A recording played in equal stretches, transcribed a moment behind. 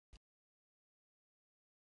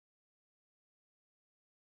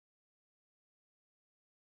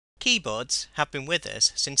Keyboards have been with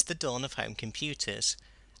us since the dawn of home computers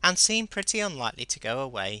and seem pretty unlikely to go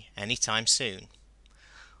away anytime soon.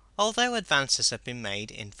 Although advances have been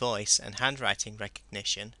made in voice and handwriting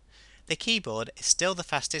recognition, the keyboard is still the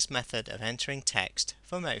fastest method of entering text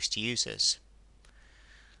for most users.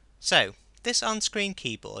 So, this on-screen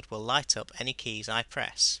keyboard will light up any keys I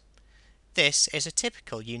press. This is a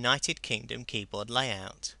typical United Kingdom keyboard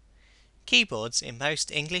layout. Keyboards in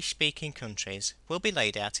most English-speaking countries will be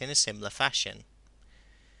laid out in a similar fashion.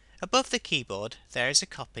 Above the keyboard there is a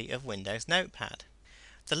copy of Windows Notepad.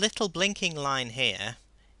 The little blinking line here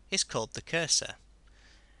is called the cursor.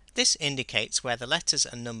 This indicates where the letters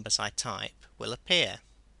and numbers I type will appear.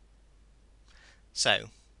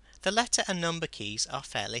 So, the letter and number keys are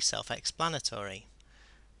fairly self-explanatory.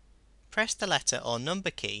 Press the letter or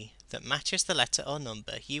number key that matches the letter or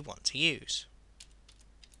number you want to use.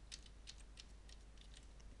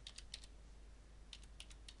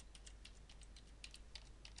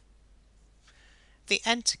 The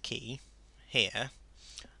Enter key, here,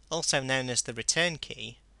 also known as the Return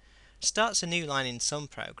key, starts a new line in some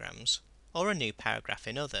programs or a new paragraph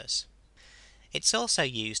in others. It's also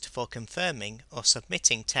used for confirming or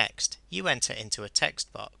submitting text you enter into a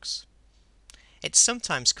text box. It's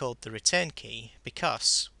sometimes called the Return key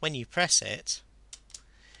because, when you press it,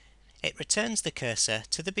 it returns the cursor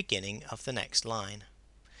to the beginning of the next line.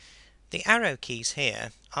 The arrow keys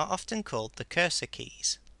here are often called the cursor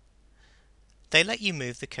keys. They let you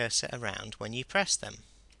move the cursor around when you press them.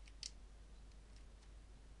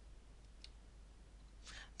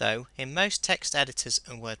 Though in most text editors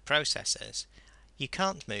and word processors, you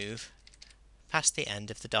can't move past the end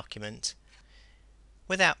of the document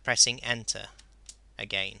without pressing Enter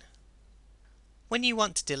again. When you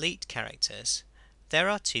want to delete characters, there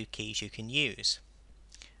are two keys you can use.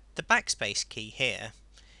 The backspace key here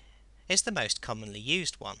is the most commonly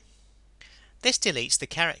used one. This deletes the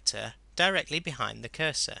character directly behind the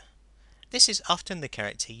cursor. This is often the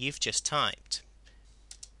character you've just typed.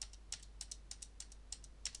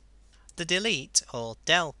 The Delete or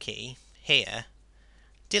Del key here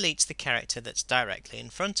deletes the character that's directly in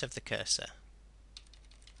front of the cursor.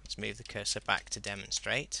 Let's move the cursor back to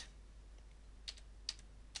demonstrate.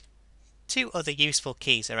 Two other useful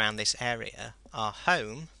keys around this area are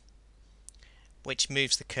Home, which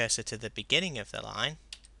moves the cursor to the beginning of the line,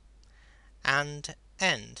 and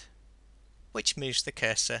End, which moves the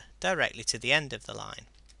cursor directly to the end of the line.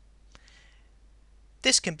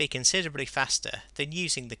 This can be considerably faster than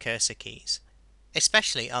using the cursor keys,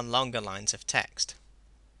 especially on longer lines of text.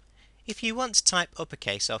 If you want to type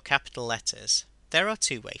uppercase or capital letters, there are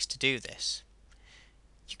two ways to do this.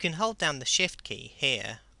 You can hold down the Shift key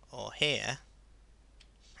here or here,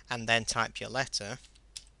 and then type your letter.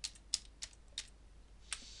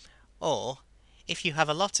 Or, if you have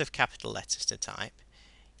a lot of capital letters to type,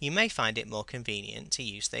 you may find it more convenient to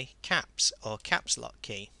use the Caps or Caps Lock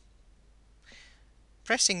key.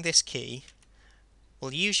 Pressing this key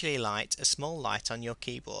will usually light a small light on your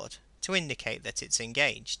keyboard to indicate that it's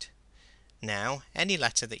engaged. Now, any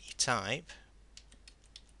letter that you type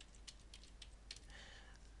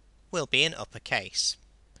will be in uppercase.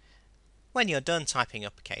 When you're done typing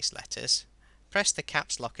uppercase letters, press the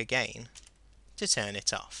Caps Lock again to turn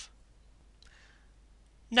it off.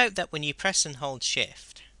 Note that when you press and hold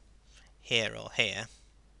Shift, here or here,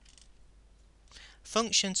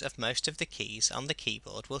 functions of most of the keys on the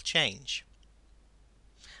keyboard will change.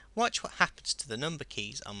 Watch what happens to the number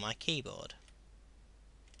keys on my keyboard.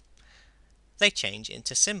 They change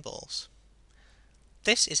into symbols.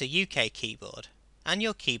 This is a UK keyboard, and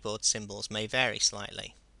your keyboard symbols may vary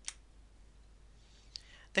slightly.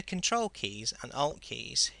 The Control keys and Alt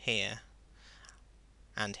keys here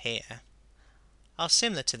and here are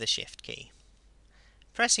similar to the Shift key.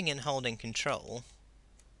 Pressing and holding Control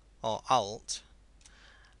or Alt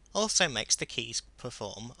also makes the keys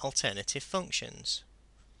perform alternative functions.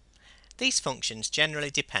 These functions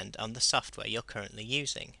generally depend on the software you're currently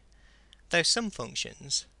using, though some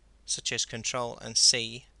functions, such as Control and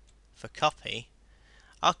C for copy,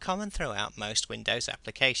 are common throughout most Windows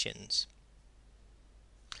applications.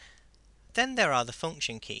 Then there are the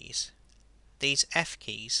function keys, these F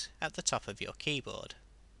keys at the top of your keyboard.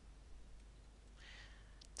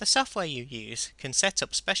 The software you use can set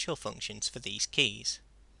up special functions for these keys.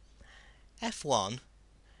 F1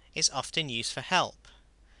 is often used for help.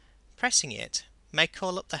 Pressing it may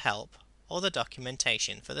call up the help or the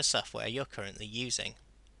documentation for the software you're currently using.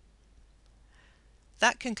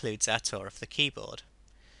 That concludes our tour of the keyboard.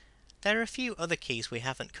 There are a few other keys we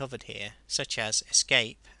haven't covered here, such as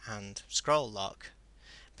Escape and Scroll Lock,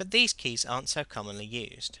 but these keys aren't so commonly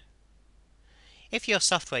used. If your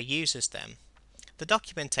software uses them, the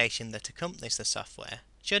documentation that accompanies the software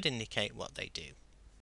should indicate what they do.